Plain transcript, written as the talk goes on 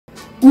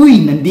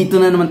Uy,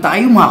 nandito na naman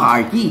tayo mga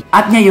ka-Arky.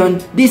 At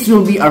ngayon, this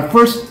will be our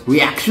first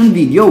reaction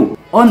video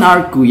on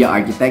our Kuya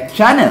Architect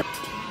channel.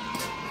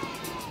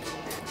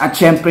 At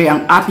syempre,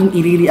 ang ating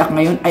i-react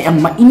ngayon ay ang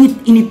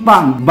mainit-init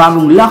pang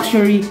bagong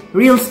luxury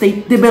real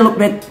estate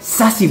development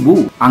sa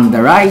Cebu, ang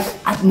The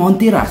Rise at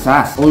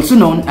MONTERRAZAS, also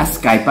known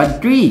as Skypad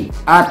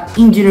 3. At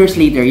Engineer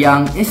Slater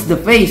Young is the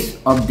face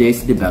of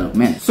this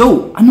development.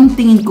 So, anong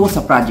tingin ko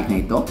sa project na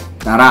ito?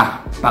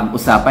 Tara,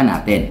 pag-usapan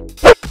natin.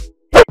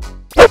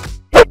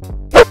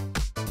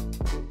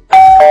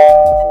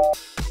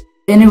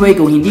 Anyway,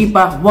 kung hindi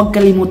pa, huwag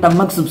kalimutang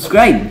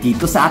mag-subscribe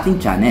dito sa ating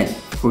channel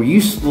for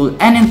useful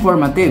and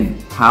informative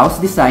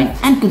house design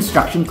and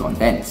construction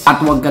contents.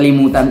 At huwag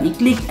kalimutang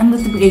i-click ang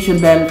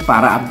notification bell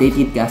para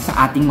updated ka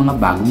sa ating mga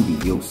bagong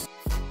videos.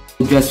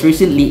 Just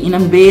recently,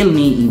 in-unveil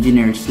ni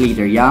Engineer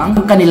Slater Young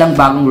ang kanilang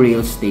bagong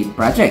real estate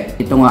project.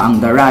 Ito nga ang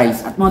The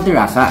Rise at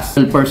MONTERRAZAS.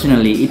 Well,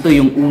 personally, ito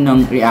yung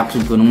unang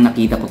reaction ko nung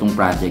nakita ko tong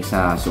project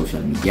sa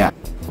social media.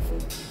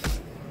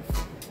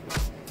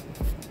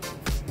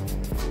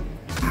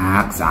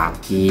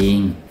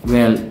 Acting.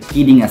 Well,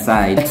 kidding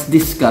aside, let's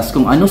discuss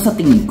kung ano sa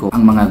tingin ko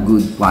ang mga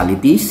good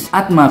qualities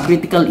at mga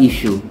critical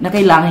issue na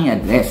kailangan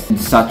i-address in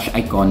such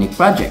iconic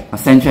project.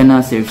 Pasensya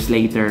na, Sir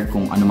Slater,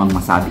 kung ano mang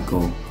masabi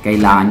ko.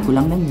 Kailangan ko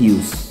lang ng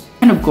views.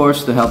 And of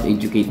course, to help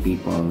educate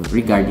people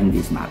regarding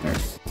these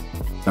matters.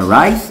 The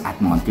Rise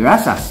at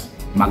MONTERRAZAS.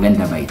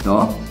 Maganda ba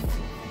ito?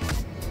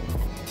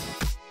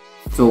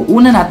 So,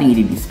 una nating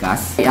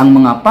i-discuss ay ang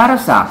mga para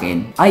sa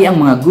akin ay ang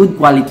mga good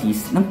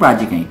qualities ng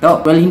project na ito.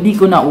 Well, hindi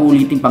ko na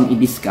uulitin pang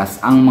i-discuss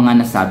ang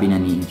mga nasabi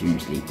na ni Engineer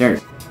Slater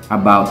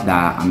about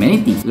the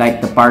amenities like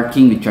the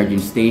parking with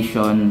charging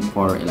station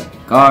for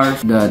electric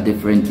cars, the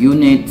different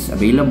units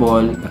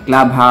available, the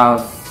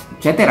clubhouse,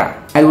 etc.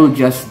 I will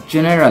just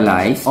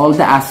generalize all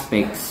the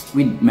aspects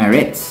with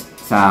merits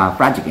sa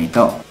project na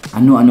ito.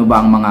 Ano-ano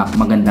ba ang mga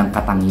magandang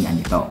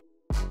katangian nito?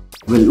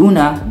 Well,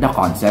 una, the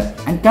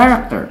concept and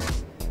character.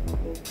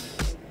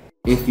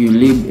 If you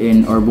live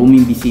in or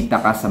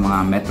bumibisita ka sa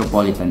mga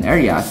metropolitan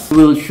areas,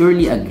 you will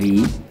surely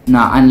agree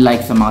na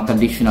unlike sa mga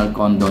traditional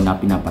condo na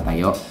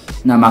pinapatayo,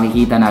 na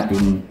makikita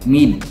natin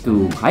mid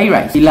to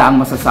high-rise, sila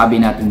ang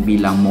masasabi natin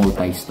bilang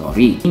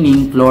multi-story.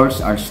 Meaning, floors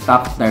are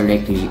stacked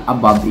directly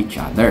above each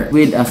other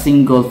with a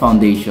single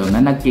foundation na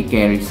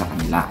nagkikerry sa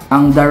kanila.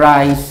 Ang The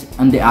Rise,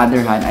 on the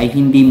other hand, ay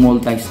hindi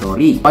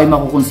multi-story, ay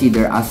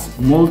makukonsider as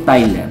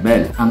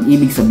multi-level. Ang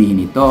ibig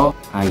sabihin nito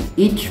ay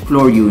each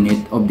floor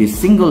unit of this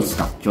single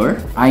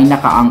structure ay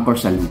naka-anchor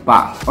sa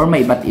lupa or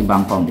may iba't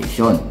ibang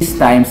foundation. This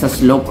time sa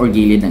slope or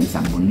gilid ng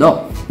isang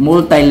bundok.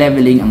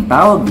 Multi-leveling ang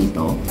tawag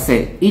dito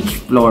kasi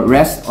each floor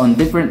rests on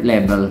different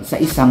level sa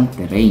isang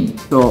terrain.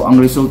 So, ang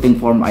resulting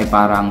form ay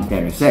parang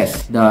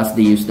terraces. Thus,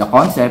 they use the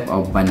concept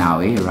of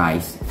Banawe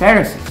Rise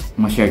Terraces.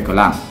 Ma-share ko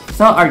lang.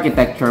 Sa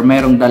architecture,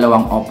 mayroong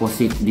dalawang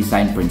opposite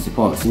design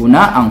principles.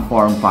 Una, ang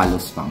form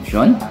follows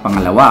function.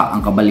 Pangalawa,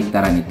 ang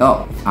kabaliktaran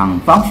nito,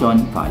 ang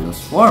function follows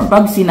form.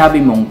 Pag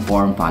sinabi mong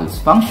form follows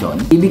function,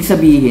 ibig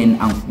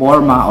sabihin ang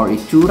forma or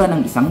itsura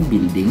ng isang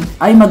building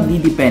ay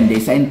magdidepende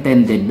sa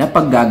intended na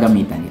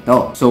paggagamitan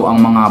nito. So,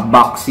 ang mga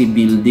boxy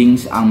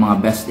buildings ang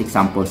mga best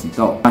examples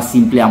nito. Mas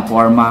simple ang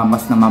forma,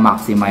 mas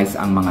na-maximize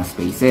ang mga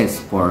spaces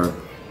for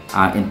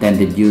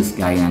intended use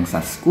gaya ng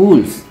sa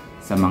schools,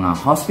 sa mga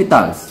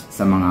hospitals,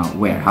 sa mga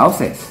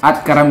warehouses,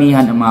 at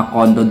karamihan ng mga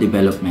condo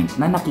development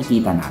na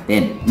nakikita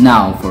natin.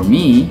 Now, for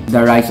me,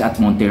 The Rise at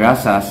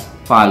MONTERRAZAS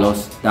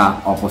follows the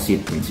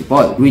opposite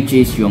principle, which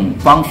is yung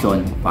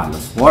function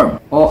follows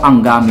form, o ang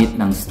gamit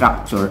ng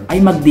structure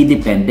ay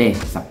magdidepende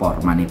sa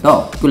forma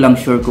nito. Hindi ko lang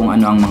sure kung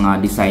ano ang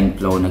mga design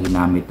flow na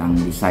ginamit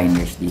ng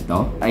designers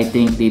dito. I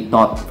think they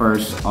thought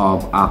first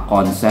of a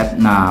concept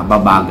na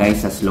babagay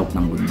sa slope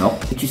ng bundok,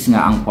 which is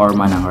nga ang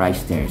forma ng rise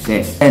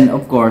terraces. And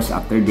of course,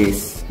 after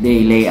this,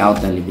 they lay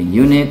out the living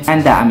units and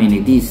the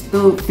amenities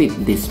to fit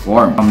this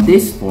form. From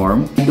this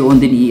form,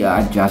 doon din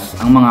i-adjust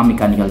ang mga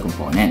mechanical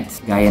components,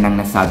 gaya ng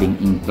nasabing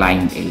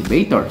inclined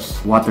elevators,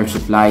 water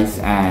supplies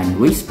and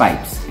waste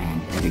pipes,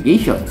 and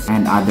irrigations,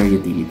 and other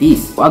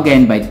utilities. So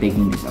again, by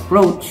taking this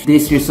approach,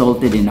 this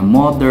resulted in a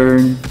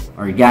modern,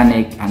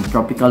 organic, and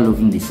tropical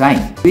looking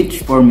design, which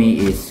for me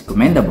is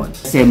commendable.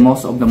 Kasi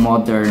most of the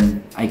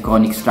modern,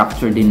 iconic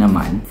structure din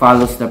naman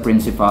follows the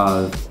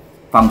principle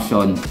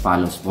function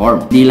follows form.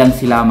 Hindi lang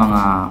sila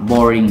mga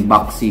boring,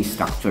 boxy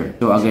structure.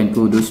 So again,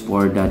 kudos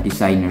for the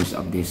designers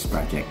of this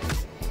project.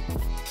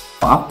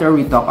 After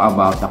we talk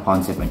about the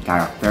concept and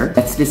character,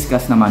 let's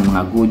discuss naman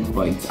mga good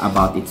points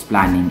about its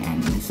planning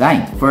and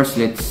design. First,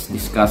 let's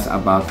discuss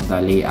about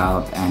the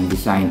layout and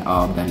design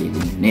of the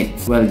living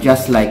units. Well,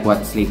 just like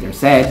what Slater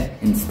said,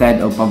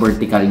 instead of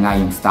pa-vertical nga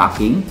yung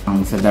stacking,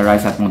 ang sa The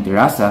Rise at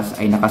MONTERRAZAS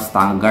ay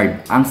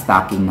naka-staggered ang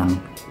stacking ng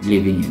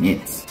living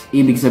units.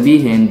 Ibig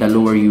sabihin, the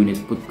lower unit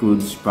put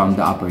goods from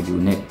the upper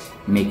unit,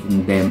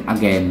 making them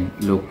again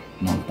look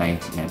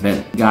multi-level.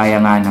 Gaya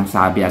nga ng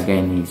sabi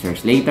again ni Sir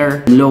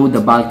Slater, below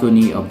the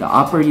balcony of the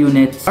upper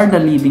units are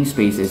the living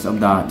spaces of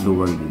the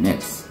lower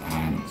units.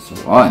 And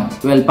so on.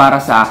 Well,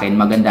 para sa akin,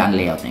 maganda ang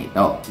layout na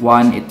ito.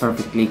 One, it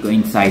perfectly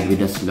coincide with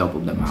the slope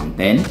of the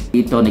mountain.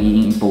 Ito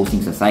nagiging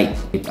imposing sa site.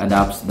 It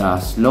adapts the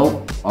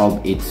slope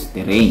of its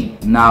terrain.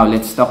 Now,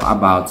 let's talk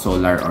about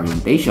solar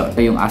orientation.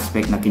 Ito yung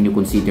aspect na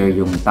kinukonsider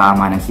yung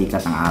tama ng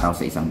sikat ng araw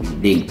sa isang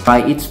building.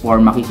 By its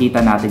form, makikita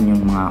natin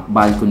yung mga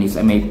balconies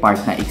ay may part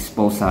na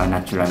exposed sa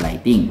natural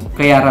lighting.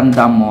 Kaya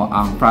ramdam mo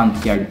ang front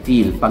yard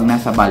feel pag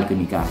nasa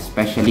balcony ka,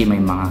 especially may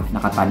mga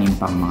nakatanim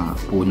pang mga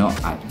puno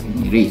at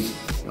greeneries.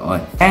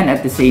 And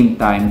at the same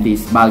time,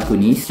 these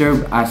balconies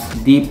serve as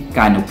deep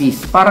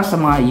canopies para sa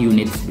mga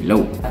units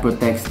below. It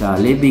protects the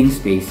living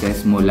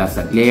spaces mula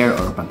sa glare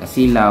or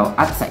pagkasilaw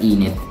at sa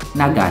init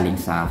na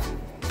galing sa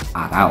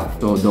araw.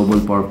 So,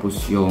 double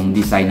purpose yung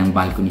design ng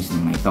balconies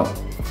ng ito.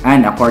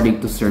 And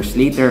according to Sir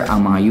Slater,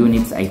 ang mga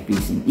units ay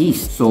facing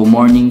east. So,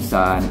 morning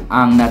sun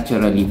ang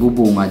naturally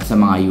bubungad sa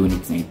mga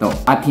units na ito.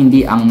 At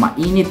hindi ang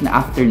mainit na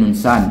afternoon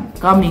sun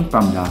coming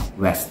from the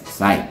west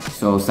side.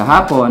 So, sa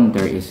hapon,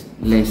 there is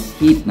less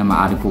heat na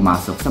maaaring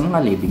pumasok sa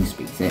mga living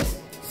spaces.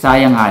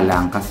 Sayang nga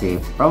lang kasi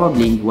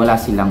probably wala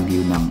silang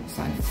view ng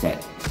sunset.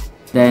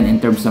 Then,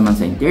 in terms naman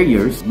sa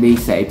interiors,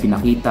 based sa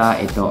ipinakita,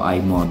 ito ay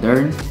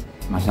modern,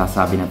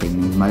 masasabi natin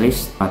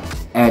minimalist at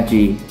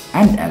edgy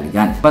and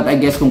elegant. But I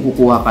guess kung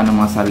kukuha ka ng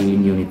mga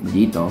sariling unit mo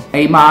dito,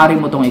 ay maaari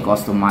mo itong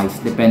i-customize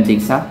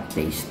depending sa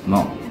taste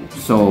mo.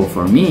 So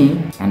for me,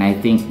 and I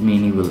think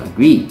many will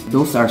agree,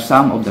 those are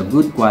some of the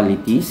good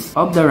qualities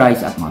of the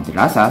Rise at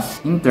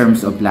MONTERRAZAS in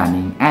terms of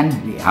planning and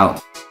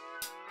layout.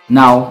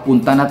 Now,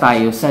 punta na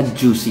tayo sa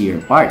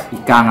juicier part.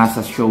 Ika nga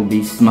sa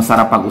showbiz,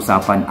 masarap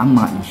pag-usapan ang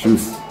mga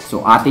issues. So,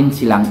 atin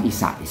silang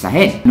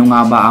isa-isahin. Ano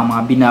nga ba ang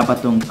mga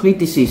binabatong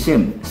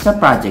criticism sa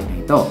project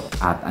na ito?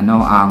 At ano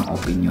ang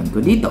opinion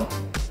ko dito?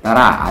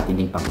 Tara, atin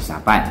din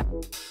pag-usapan.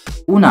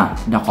 Una,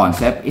 the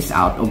concept is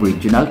out of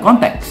original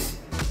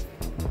context.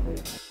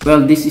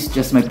 Well, this is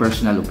just my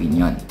personal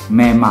opinion.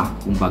 Mema,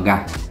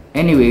 kumbaga.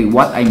 Anyway,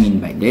 what I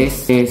mean by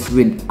this is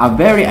with a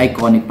very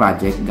iconic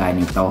project gaya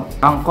nito,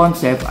 ang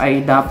concept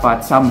ay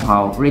dapat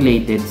somehow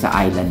related sa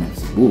island ng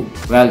Cebu.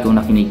 Well, kung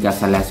nakinig ka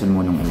sa lesson mo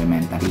nung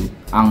elementary,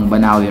 ang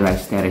Banawi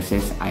Rice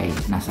Terraces ay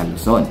nasa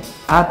Luzon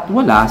at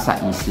wala sa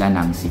isla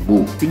ng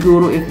Cebu.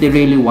 Siguro if they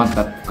really want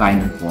that kind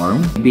of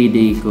form, maybe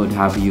they could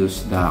have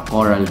used the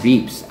coral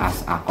reefs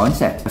as a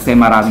concept kasi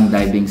maraming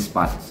diving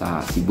spot sa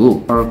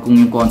Cebu. Or kung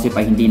yung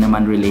concept ay hindi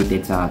naman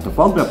related sa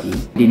topography,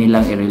 hindi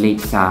nilang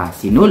i-relate sa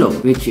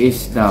Sinulog, which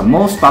is the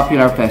most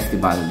popular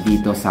festival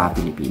dito sa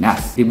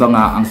Pilipinas. Diba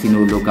nga ang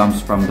Sinulog comes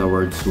from the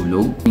word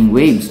sulog, meaning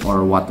waves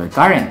or water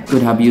current.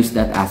 Could have used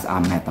that as a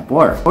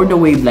metaphor for the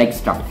wave-like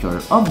structure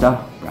of the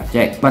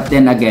project. But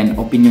then again,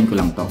 opinion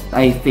ko lang to.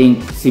 I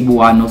think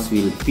Cebuanos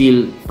will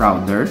feel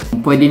prouder.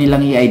 Pwede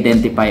nilang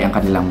i-identify ang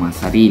kanilang mga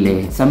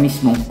sarili sa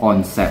mismong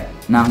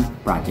concept ng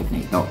project na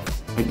ito.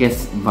 I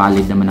guess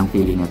valid naman ang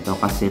feeling na to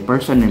kasi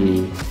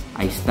personally,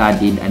 I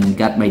studied and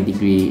got my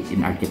degree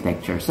in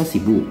architecture sa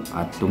Cebu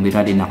at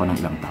tumira din ako ng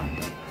ilang taon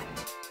doon.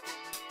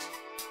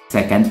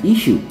 Second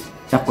issue,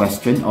 the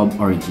question of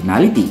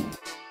originality.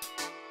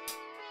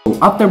 So,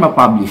 after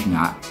ma-publish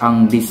nga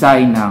ang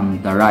design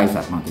ng The Rise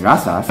at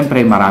MONTERRAZAS,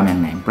 siyempre marami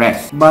ang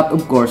na-impress. But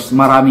of course,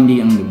 marami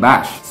din ang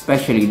nabash,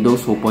 especially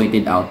those who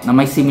pointed out na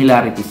may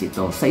similarities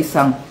ito sa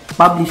isang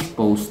published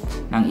post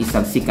ng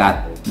isang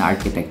sikat na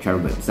architecture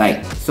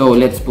website. So,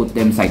 let's put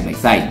them side by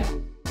side.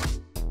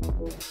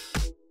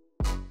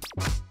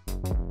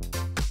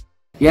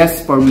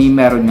 Yes, for me,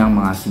 meron niyang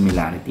mga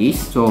similarities.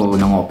 So,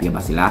 nangopya ba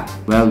sila?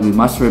 Well, we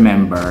must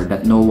remember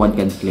that no one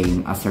can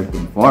claim a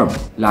certain form,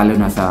 lalo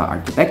na sa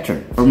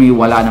architecture. For me,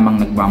 wala namang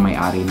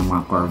nagmamay-ari ng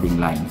mga curving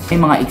lines. May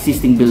mga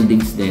existing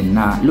buildings din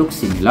na look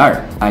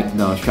similar, like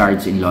the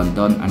Shards in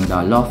London and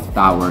the Loft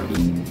Tower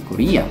in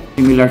Korea.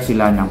 Similar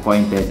sila ng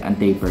pointed and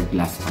tapered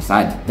glass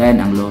facade. Then,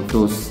 ang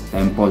Lotus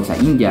Temple sa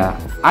India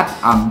at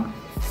ang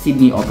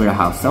Sydney Opera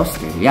House sa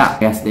Australia.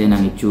 Kayas din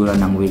ang itsura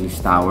ng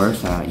Willis Tower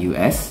sa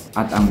US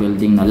at ang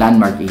building na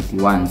Landmark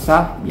 81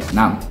 sa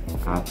Vietnam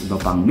at iba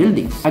pang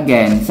buildings.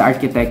 Again, sa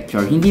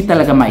architecture, hindi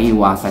talaga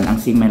maiiwasan ang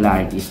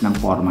similarities ng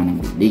forma ng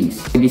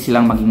buildings. Pwede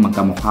silang maging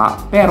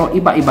magkamukha, pero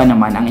iba-iba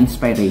naman ang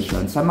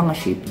inspiration sa mga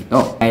shape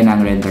nito. Kaya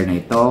ng render na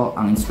ito,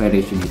 ang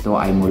inspiration nito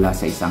ay mula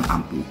sa isang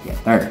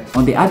amphitheater.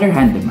 On the other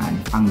hand naman,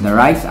 ang The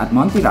Rise at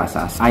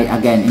MONTERRAZAS ay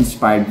again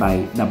inspired by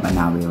the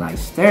Banawi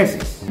Rice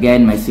Terraces.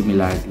 Again, may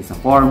similarity sa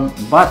form,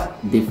 but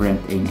different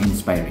in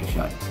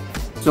inspiration.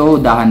 So,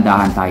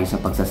 dahan-dahan tayo sa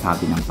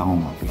pagsasabi ng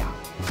pangungopia.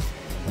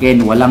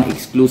 Again, walang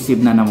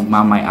exclusive na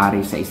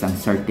magmamay-ari sa isang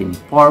certain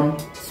form,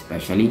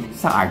 especially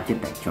sa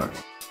architecture.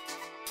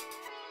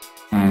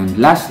 And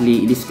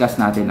lastly, i-discuss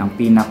natin ang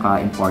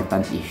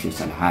pinaka-important issue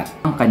sa lahat,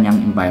 ang kanyang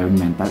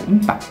environmental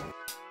impact.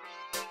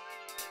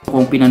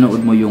 Kung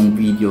pinanood mo yung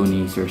video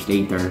ni Sir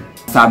Slater,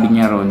 sabi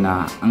niya ron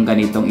na ang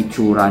ganitong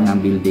itsura ng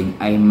building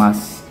ay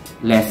mas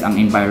less ang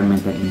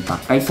environmental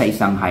impact kaysa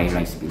isang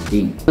high-rise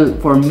building. Well,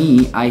 for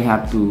me, I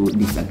have to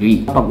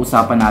disagree.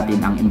 Pag-usapan natin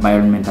ang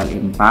environmental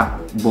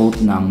impact both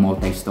ng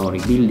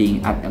multi-story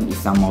building at ang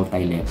isang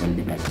multi-level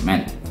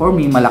development. For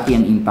me, malaki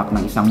ang impact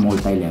ng isang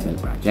multi-level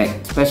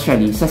project,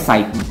 especially sa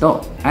site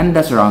nito and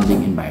the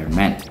surrounding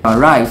environment.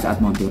 Rise at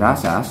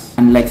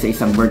MONTERRAZAS, unlike sa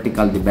isang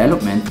vertical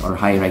development or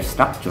high-rise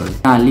structure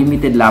na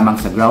limited lamang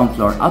sa ground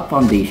floor at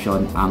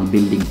foundation ang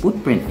building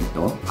footprint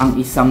nito, ang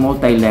isang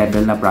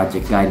multi-level na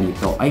project gaya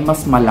nito ay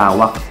mas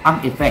malawak ang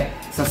effect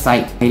sa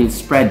site dahil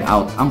spread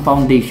out ang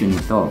foundation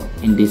nito,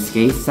 in this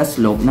case sa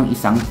slope ng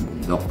isang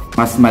bundok.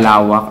 Mas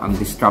malawak ang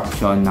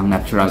disruption ng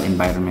natural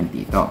environment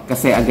dito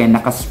kasi again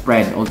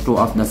nakaspread all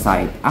throughout the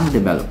site ang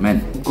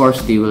development. Of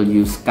course, they will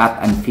use cut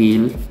and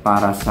fill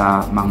para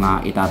sa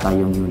mga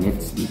itatayong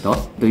units dito.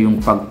 Ito yung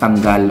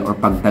pagtanggal or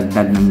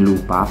pagdagdag ng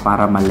lupa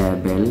para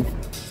ma-level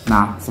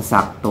na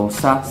sasakto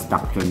sa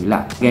structure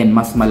nila. Again,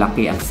 mas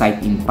malaki ang site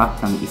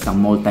impact ng isang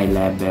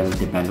multi-level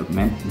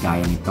development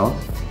gaya nito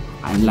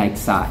unlike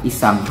sa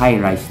isang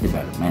high-rise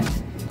development.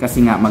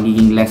 Kasi nga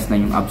magiging less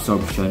na yung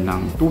absorption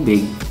ng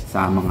tubig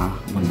sa mga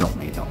bundok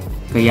na ito.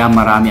 Kaya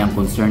marami ang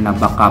concern na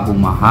baka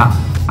bumaha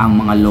ang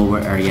mga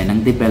lower area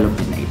ng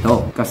development na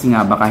ito. Kasi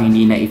nga baka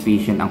hindi na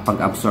efficient ang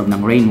pag-absorb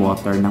ng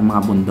rainwater ng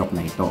mga bundok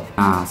na ito.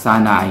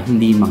 Sana ay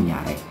hindi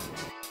mangyari.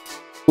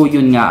 So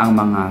yun nga ang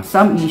mga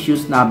some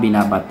issues na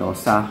binabato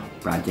sa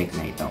project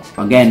na ito.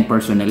 Again,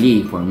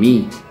 personally, for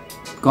me,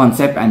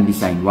 concept and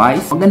design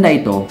wise, maganda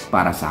ito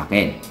para sa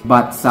akin.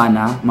 But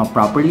sana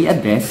ma-properly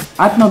address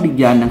at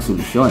mabigyan ng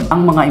solusyon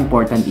ang mga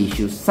important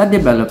issues sa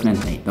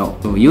development na ito.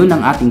 So yun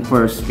ang ating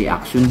first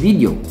reaction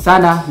video.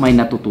 Sana may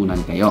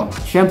natutunan kayo.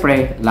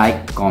 Syempre,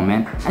 like,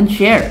 comment, and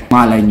share.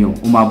 Malay nyo,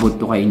 umabot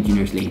to kay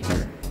engineers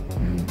later.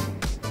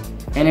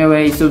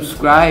 Anyway,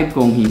 subscribe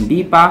kung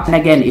hindi pa. And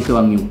again, ito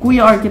ang yung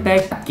Kuya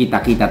Architect. At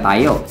kita-kita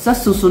tayo sa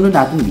susunod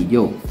nating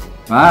video.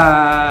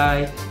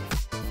 Bye!